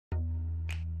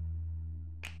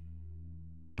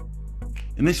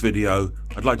In this video,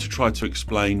 I'd like to try to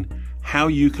explain how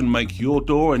you can make your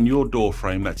door and your door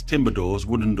frame, that's timber doors,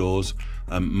 wooden doors,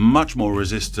 much more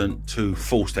resistant to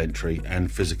forced entry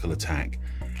and physical attack.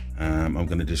 I'm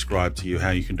going to describe to you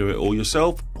how you can do it all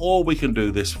yourself, or we can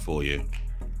do this for you.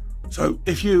 So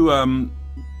if you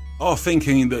are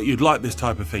thinking that you'd like this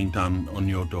type of thing done on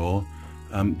your door,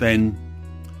 then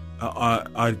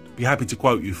I'd be happy to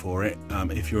quote you for it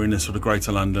if you're in a sort of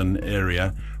Greater London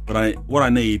area. But what I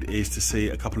need is to see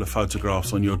a couple of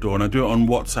photographs on your door, and I do it on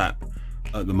WhatsApp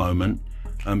at the moment.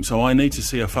 So I need to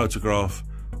see a photograph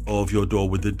of your door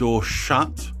with the door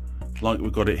shut, like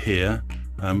we've got it here,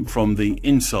 from the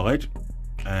inside.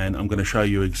 And I'm going to show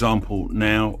you an example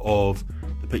now of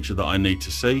the picture that I need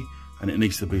to see, and it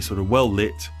needs to be sort of well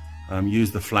lit.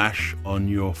 Use the flash on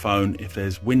your phone. If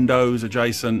there's windows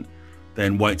adjacent,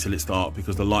 then wait till it's dark,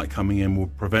 because the light coming in will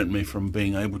prevent me from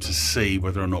being able to see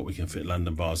whether or not we can fit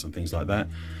London bars and things like that.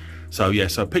 So yeah,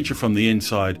 so picture from the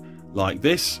inside like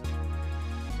this.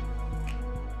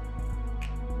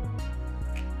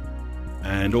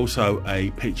 And also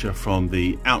a picture from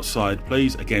the outside,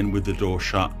 please, again with the door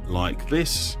shut like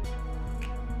this.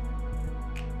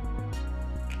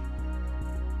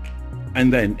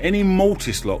 And then any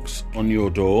mortise locks on your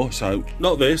door, so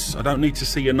not this, I don't need to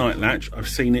see your night latch, I've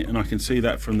seen it and I can see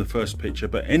that from the first picture,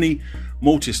 but any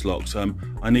mortise locks,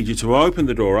 I need you to open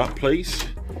the door up, please,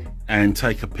 and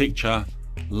take a picture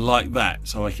like that,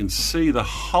 so I can see the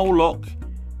whole lock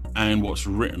and what's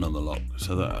written on the lock,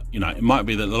 so that, you know, it might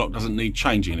be that the lock doesn't need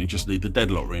changing, it just needs the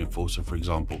deadlock reinforcer, for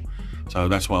example. So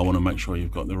that's why I want to make sure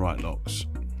you've got the right locks.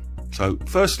 So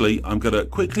firstly, I'm going to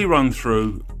quickly run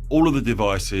through all of the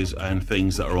devices and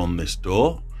things that are on this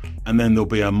door, and then there'll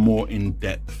be a more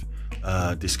in-depth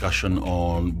discussion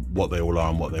on what they all are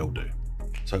and what they all do.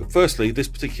 So firstly, this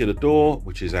particular door,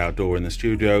 which is our door in the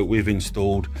studio, we've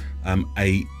installed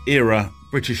a ERA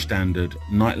British Standard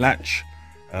night latch,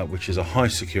 which is a high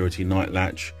security night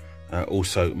latch,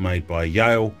 also made by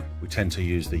Yale. We tend to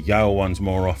use the Yale ones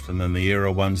more often than the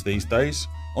ERA ones these days.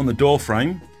 On the door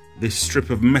frame, this strip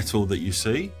of metal that you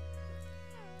see,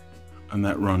 and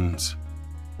that runs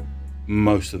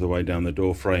most of the way down the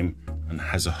door frame and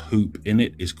has a hoop in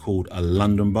it, is called a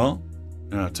London bar.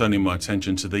 Now, turning my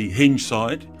attention to the hinge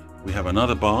side, we have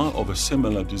another bar of a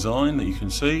similar design that you can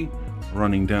see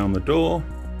running down the door,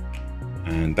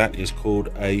 and that is called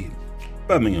a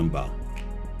Birmingham bar.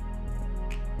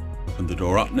 Open the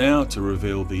door up now to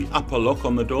reveal the upper lock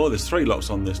on the door. There's 3 locks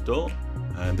on this door,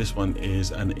 and this one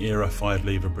is an ERA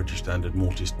 5-lever British Standard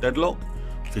mortise deadlock,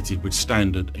 fitted with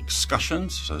standard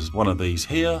excussions. So there's one of these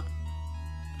here,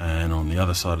 and on the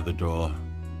other side of the door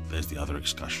there's the other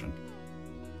excussion.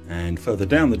 And further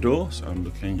down the door, so I'm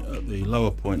looking at the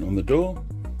lower point on the door,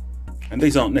 and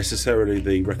these aren't necessarily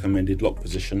the recommended lock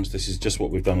positions, this is just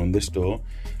what we've done on this door.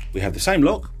 We have the same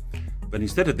lock, but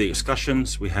instead of the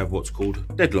excussions we have what's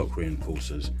called deadlock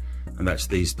reinforcers, and that's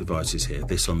these devices here.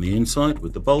 This on the inside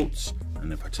with the bolts,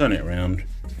 and if I turn it around,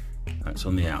 that's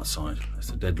on the outside.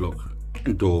 That's the deadlock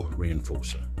and door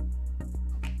reinforcer.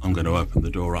 I'm going to open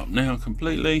the door up now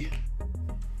completely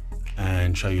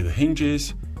and show you the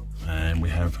hinges, and we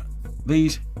have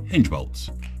these hinge bolts.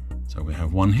 So we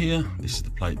have one here, this is the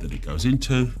plate that it goes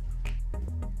into,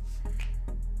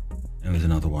 and there's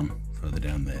another one further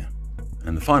down there.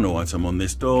 And the final item on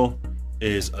this door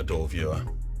is a door viewer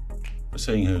for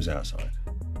seeing who's outside.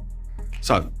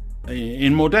 So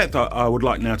in more depth, I would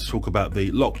like now to talk about the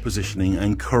lock positioning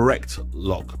and correct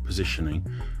lock positioning.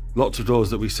 Lots of doors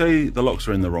that we see, the locks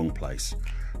are in the wrong place.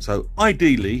 So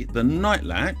ideally, the night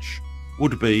latch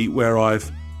would be where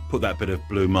I've put that bit of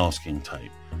blue masking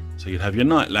tape. So you'd have your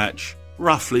night latch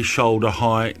roughly shoulder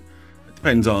height. It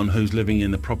depends on who's living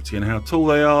in the property and how tall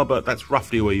they are, but that's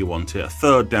roughly where you want it. A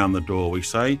third down the door, we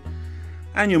say.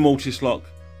 And your mortise lock,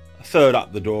 a third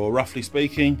up the door, roughly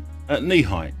speaking, at knee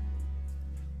height.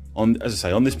 As I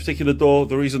say, on this particular door,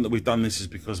 the reason that we've done this is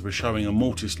because we're showing a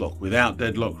mortise lock without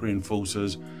deadlock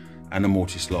reinforcers and a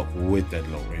mortise lock with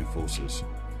deadlock reinforcers,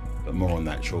 but more on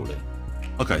that shortly.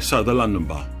 Okay, so the London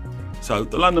bar. So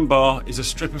the London bar is a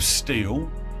strip of steel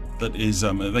that is,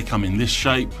 they come in this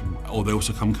shape, or they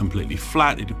also come completely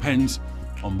flat. It depends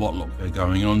on what lock they're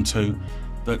going on to.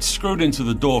 That's screwed into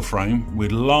the door frame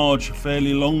with large,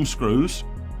 fairly long screws.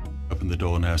 Open the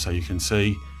door now so you can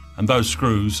see. And those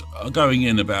screws are going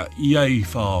in about yay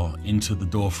far into the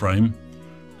door frame,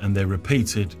 and they're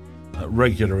repeated at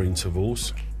regular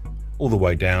intervals all the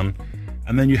way down.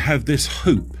 And then you have this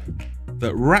hoop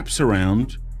that wraps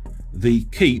around the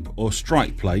keep or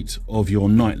strike plate of your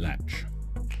night latch.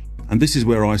 And this is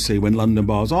where I see when London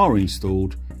bars are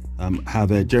installed, how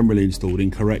they're generally installed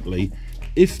incorrectly.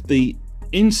 If the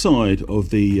inside of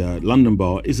the London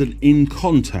bar isn't in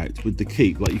contact with the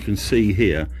keep, like you can see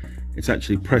here. It's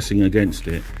actually pressing against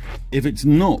it. If it's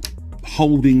not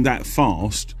holding that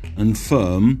fast and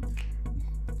firm,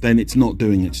 then it's not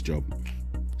doing its job.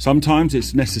 Sometimes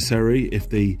it's necessary if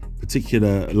the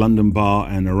particular London bar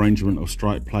and arrangement of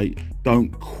strike plate don't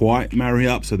quite marry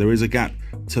up, so there is a gap,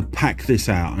 to pack this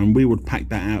out, and we would pack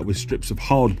that out with strips of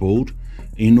hardboard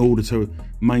in order to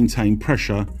maintain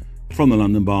pressure from the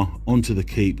London bar onto the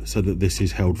keep so that this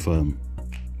is held firm.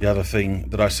 The other thing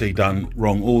that I see done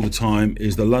wrong all the time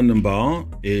is the London bar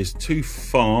is too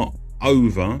far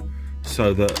over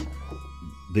so that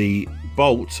the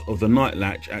bolt of the night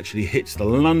latch actually hits the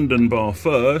London bar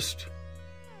first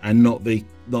and not the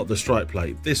strike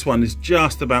plate. This one is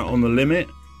just about on the limit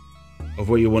of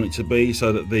where you want it to be,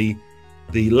 so that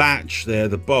the latch there,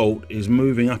 the bolt, is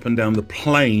moving up and down the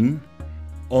plane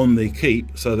on the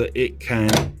keep so that it can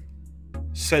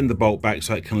send the bolt back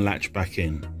so it can latch back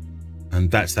in. And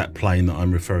that's that plane that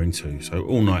I'm referring to. So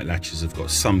all night latches have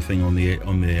got something on the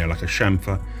air like a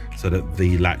chamfer, so that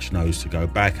the latch knows to go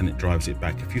back and it drives it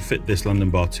back. If you fit this London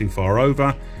bar too far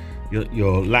over,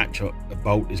 your latch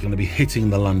bolt is going to be hitting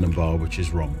the London bar, which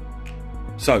is wrong.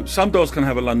 So some doors can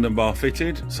have a London bar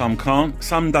fitted, some can't.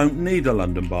 Some don't need a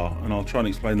London bar, and I'll try and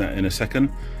explain that in a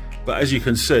second. But as you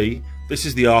can see, this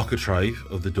is the architrave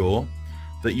of the door,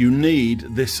 that you need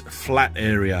this flat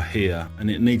area here, and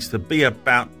it needs to be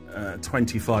about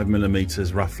 25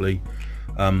 millimeters roughly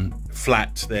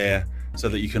flat there, so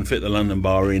that you can fit the London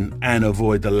bar in and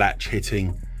avoid the latch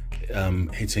hitting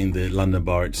the London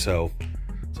bar itself.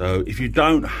 So if you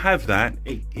don't have that,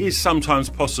 it is sometimes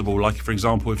possible, like for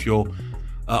example if your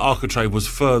architrave was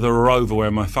further over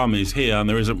where my thumb is here and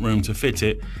there isn't room to fit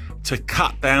it, to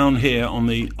cut down here on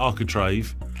the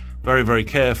architrave very, very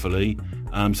carefully,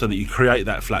 so that you create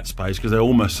that flat space, because there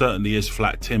almost certainly is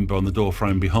flat timber on the door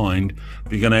frame behind,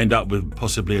 but you're going to end up with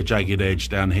possibly a jagged edge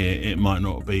down here. It might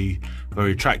not be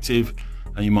very attractive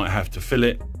and you might have to fill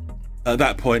it. At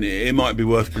that point it might be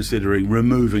worth considering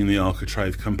removing the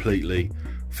architrave completely,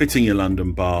 fitting your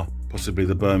London bar, possibly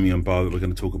the Birmingham bar that we're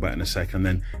going to talk about in a second,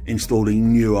 then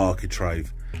installing new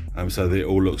architrave so that it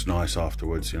all looks nice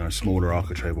afterwards. You know, smaller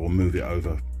architrave, or move it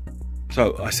over.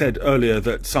 So I said earlier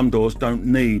that some doors don't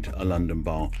need a London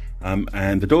bar,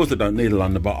 and the doors that don't need a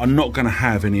London bar are not going to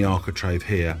have any architrave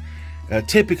here.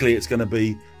 Typically it's going to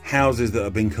be houses that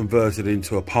have been converted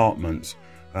into apartments,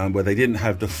 where they didn't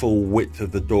have the full width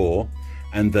of the door,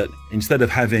 and that instead of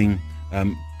having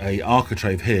a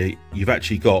architrave here, you've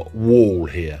actually got wall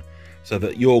here, so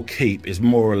that your keep is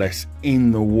more or less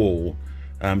in the wall.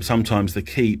 Sometimes the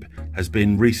keep has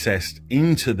been recessed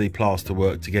into the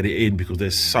plasterwork to get it in because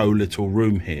there's so little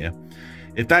room here.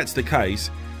 If that's the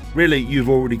case, really you've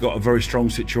already got a very strong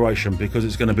situation, because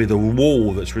it's going to be the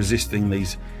wall that's resisting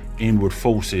these inward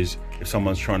forces if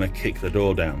someone's trying to kick the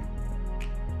door down.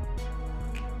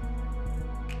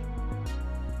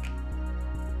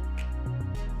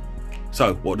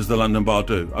 So what does the London bar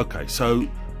do? Okay, so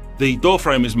the door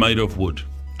frame is made of wood,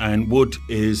 and wood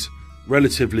is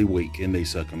relatively weak in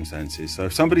these circumstances. So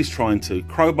if somebody's trying to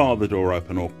crowbar the door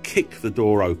open or kick the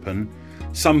door open,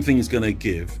 something is going to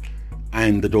give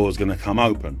and the door is going to come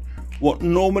open. What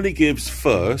normally gives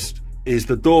first is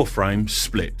the door frame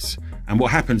splits, and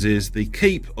what happens is the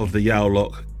keep of the yaw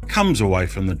lock comes away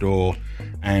from the door,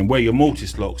 and where your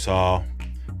mortise locks are,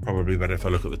 probably better if I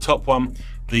look at the top one,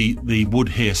 the wood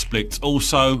here splits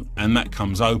also, and that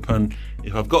comes open.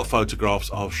 If I've got photographs,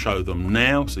 I'll show them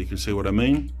now so you can see what I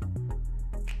mean.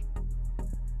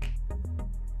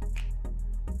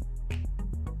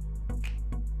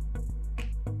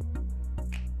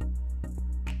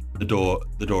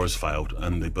 The door has failed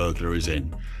and the burglar is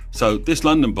in. So this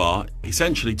London bar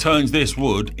essentially turns this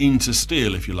wood into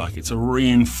steel, if you like. It's a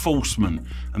reinforcement,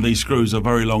 and these screws are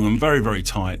very long and very, very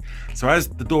tight. So as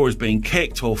the door is being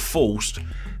kicked or forced,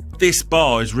 this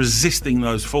bar is resisting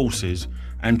those forces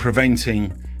and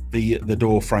preventing the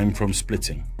door frame from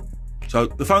splitting. So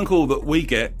the phone call that we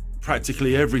get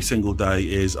practically every single day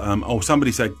is, oh,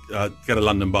 somebody said get a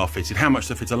London bar fitted. How much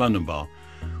to fit a London bar?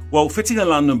 Well, fitting a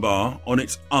London bar on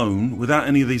its own, without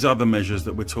any of these other measures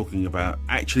that we're talking about,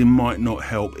 actually might not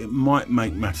help. It might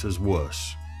make matters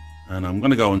worse. And I'm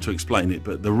going to go on to explain it,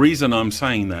 but the reason I'm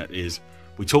saying that is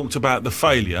we talked about the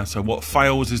failure. So what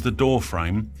fails is the door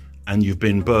frame, and you've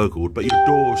been burgled, but your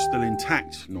door is still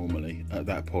intact normally at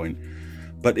that point.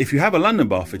 But if you have a London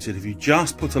bar fitted, if you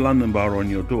just put a London bar on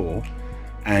your door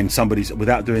and somebody's,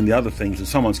 without doing the other things, and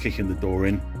someone's kicking the door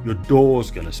in, your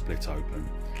door's going to split open.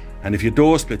 And if your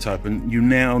door splits open, you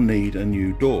now need a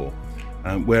new door.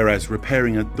 whereas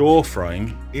repairing a door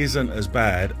frame isn't as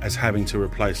bad as having to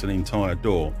replace an entire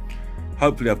door.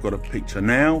 Hopefully I've got a picture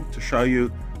now to show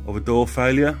you of a door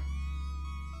failure.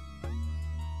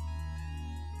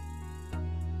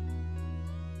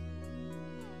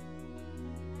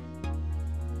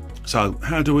 So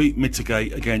how do we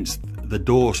mitigate against the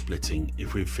door splitting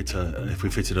if we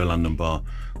fitted a London bar?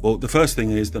 Well, the first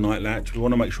thing is the night latch. We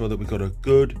want to make sure that we've got a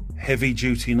good heavy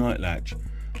duty night latch,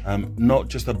 not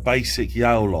just a basic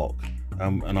Yale lock,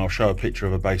 and I'll show a picture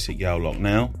of a basic Yale lock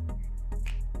now.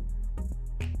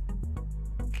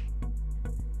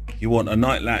 You want a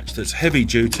night latch that's heavy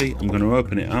duty. I'm going to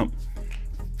open it up,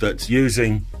 that's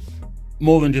using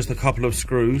more than just a couple of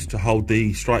screws to hold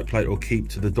the strike plate or keep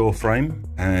to the door frame.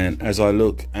 And as I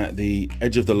look at the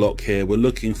edge of the lock here, we're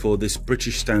looking for this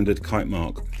British Standard kite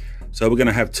mark. So we're going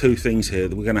to have two things here.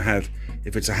 We're going to have,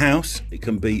 if it's a house, it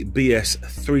can be BS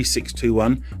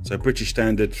 3621, so British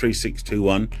Standard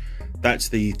 3621. That's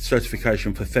the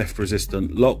certification for theft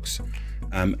resistant locks,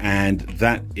 and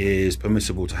that is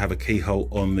permissible to have a keyhole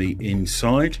on the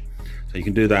inside. So you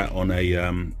can do that on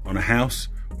a house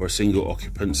or a single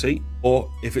occupancy. Or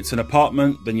if it's an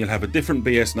apartment, then you'll have a different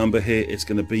BS number here. It's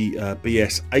going to be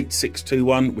BS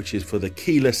 8621, which is for the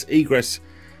keyless egress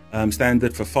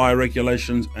standard for fire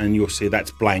regulations, and you'll see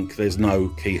that's blank. There's no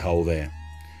keyhole there,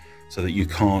 so that you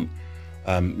can't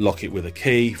lock it with a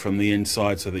key from the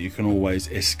inside, so that you can always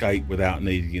escape without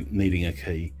needing a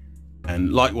key.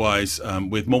 And likewise,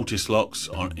 with mortise locks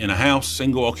in a house,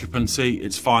 single occupancy,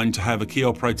 it's fine to have a key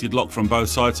operated lock from both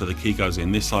sides. So the key goes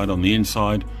in this side on the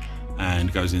inside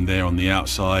and goes in there on the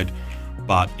outside.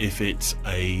 But if it's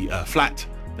a flat,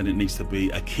 then it needs to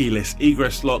be a keyless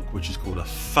egress lock, which is called a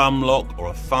thumb lock or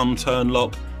a thumb turn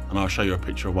lock. And I'll show you a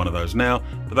picture of one of those now,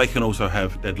 but they can also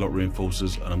have deadlock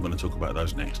reinforcers, and I'm going to talk about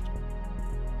those next.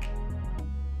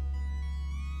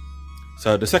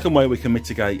 So the second way we can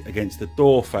mitigate against the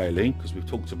door failing, because we've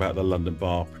talked about the London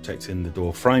bar protecting the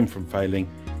door frame from failing,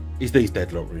 is these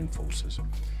deadlock reinforcers.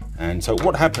 And so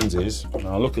what happens is, and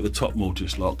I'll look at the top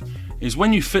mortise lock, is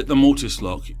when you fit the mortise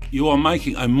lock, you are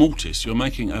making a mortise, you're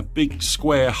making a big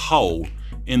square hole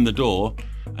in the door,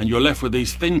 and you're left with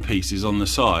these thin pieces on the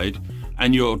side,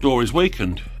 and your door is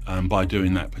weakened by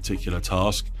doing that particular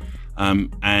task,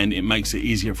 and it makes it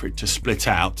easier for it to split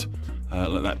out.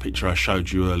 Like that picture I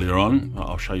showed you earlier on.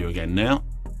 I'll show you again now.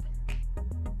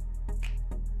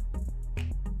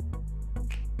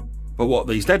 But what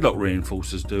these deadlock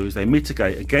reinforcers do is they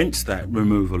mitigate against that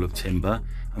removal of timber,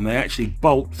 and they actually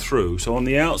bolt through. So on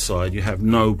the outside you have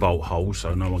no bolt holes,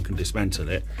 so no one can dismantle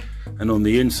it, and on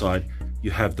the inside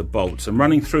you have the bolts, and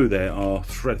running through there are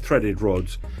threaded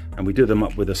rods, and we do them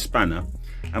up with a spanner.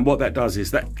 And what that does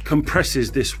is that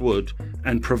compresses this wood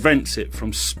and prevents it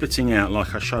from splitting out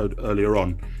like I showed earlier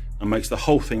on, and makes the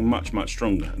whole thing much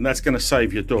stronger, and that's going to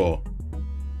save your door.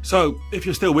 So if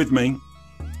you're still with me,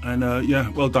 and yeah,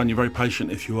 well done, you're very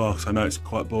patient if you are, because I know it's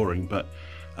quite boring, but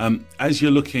as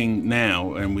you're looking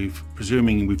now, and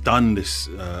presuming we've done this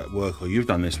work, or you've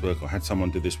done this work, or had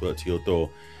someone do this work to your door,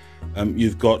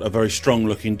 you've got a very strong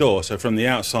looking door. So from the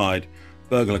outside,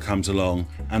 burglar comes along,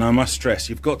 and I must stress,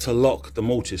 you've got to lock the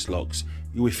mortise locks.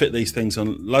 We fit these things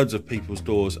on loads of people's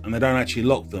doors and they don't actually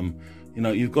lock them. You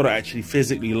know, you've got to actually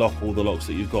physically lock all the locks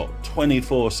that you've got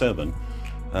 24/7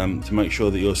 to make sure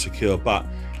that you're secure. But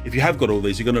if you have got all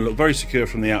these, you're going to look very secure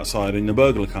from the outside, and the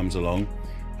burglar comes along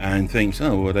and thinks,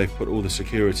 oh, well, they've put all the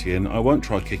security in. I won't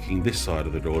try kicking this side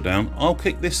of the door down. I'll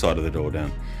kick this side of the door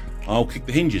down. I'll kick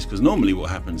the hinges, because normally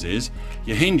what happens is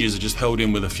your hinges are just held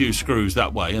in with a few screws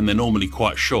that way, and they're normally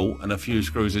quite short, and a few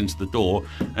screws into the door.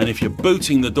 And if you're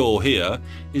booting the door here,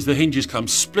 is the hinges come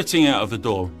splitting out of the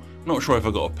door. Not sure if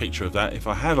I got a picture of that. If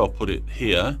I have, I'll put it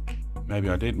here. Maybe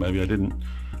I did, maybe I didn't.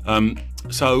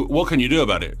 So what can you do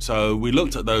about it? So we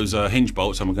looked at those hinge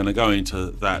bolts, and we're going to go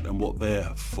into that and what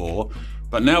they're for.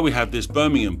 But now we have this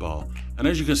Birmingham bar. And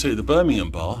as you can see, the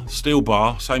Birmingham bar, steel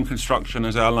bar, same construction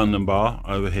as our London bar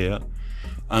over here,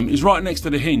 is right next to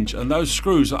the hinge, and those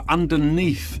screws are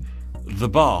underneath the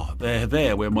bar. They're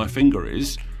there where my finger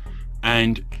is,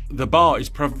 and the bar is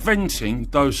preventing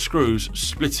those screws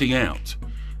splitting out.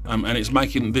 And it's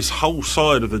making this whole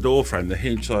side of the door frame, the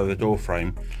hinge side of the door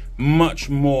frame, much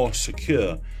more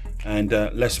secure and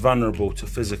less vulnerable to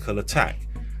physical attack.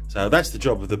 So that's the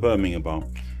job of the Birmingham bar.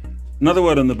 Another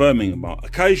word on the Birmingham bar.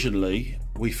 Occasionally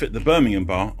we fit the Birmingham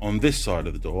bar on this side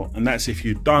of the door, and that's if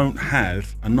you don't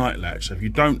have a night latch. So if you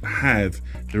don't have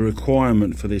the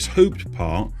requirement for this hooped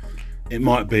part, it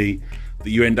might be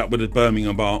that you end up with a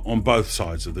Birmingham bar on both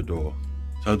sides of the door.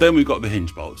 So then we've got the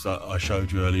hinge bolts that I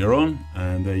showed you earlier on,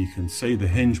 and there you can see the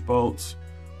hinge bolts.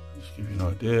 Just give you an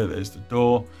idea, there's the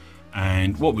door.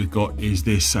 And what we've got is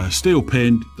this steel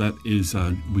pin that is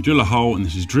we drill a hole, and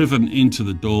this is driven into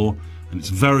the door, and it's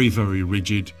very, very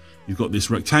rigid. You've got this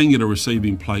rectangular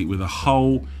receiving plate with a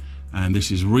hole, and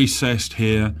this is recessed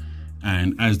here.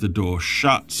 And as the door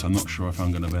shuts, I'm not sure if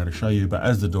I'm going to be able to show you, but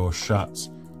as the door shuts,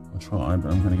 I'm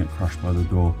going to get crushed by the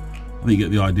door. I think you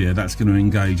get the idea. That's going to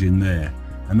engage in there,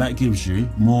 and that gives you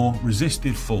more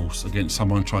resistive force against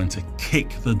someone trying to kick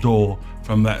the door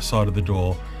from that side of the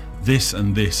door. This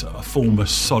and this form a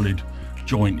solid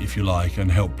joint, if you like,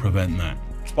 and help prevent that.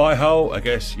 Spy hole, I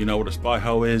guess you know what a spy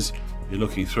hole is. You're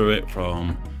looking through it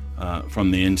from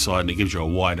the inside, and it gives you a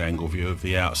wide angle view of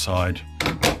the outside.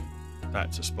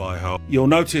 That's a spy hole. You'll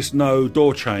notice no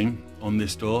door chain on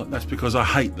this door. That's because I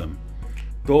hate them.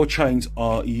 Door chains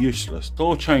are useless.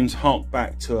 Door chains hark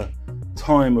back to a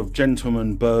time of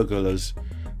gentlemen burglars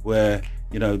where,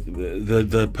 you know,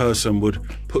 the person would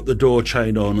put the door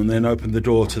chain on and then open the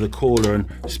door to the caller and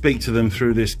speak to them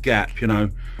through this gap, you know,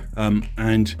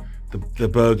 and the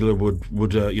burglar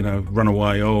would you know, run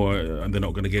away. Oh, they're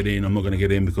not going to get in. I'm not going to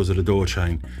get in because of the door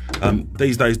chain.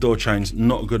 These days, door chains,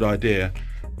 not a good idea.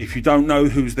 If you don't know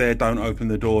who's there, don't open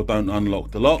the door, don't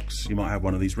unlock the locks. You might have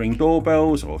one of these Ring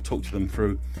doorbells, or talk to them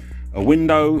through a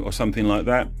window or something like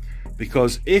that.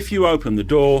 Because if you open the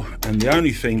door and the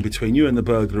only thing between you and the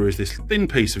burglar is this thin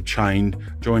piece of chain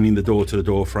joining the door to the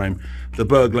door frame, the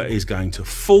burglar is going to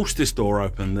force this door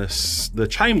open, the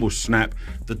chain will snap,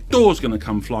 the door's going to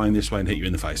come flying this way and hit you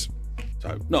in the face.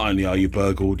 So not only are you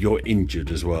burgled, you're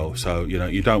injured as well. So, you know,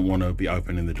 you don't want to be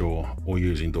opening the door or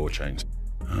using door chains.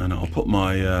 And I'll put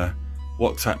my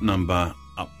WhatsApp number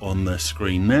up on the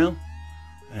screen now.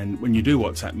 And when you do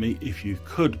WhatsApp me, if you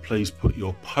could please put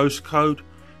your postcode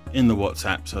in the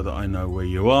WhatsApp so that I know where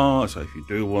you are. So if you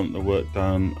do want the work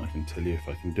done, I can tell you if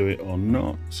I can do it or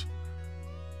not.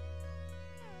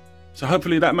 So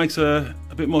hopefully that makes a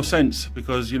bit more sense,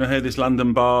 because, you know, here this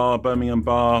London bar, Birmingham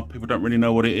bar, people don't really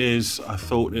know what it is. I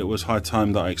thought it was high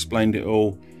time that I explained it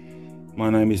all. My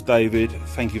name is David.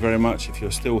 Thank you very much. If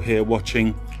you're still here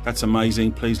watching, that's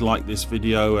amazing. Please like this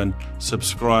video and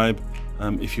subscribe.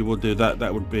 If you would do that,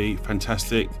 that would be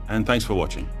fantastic. And thanks for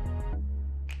watching.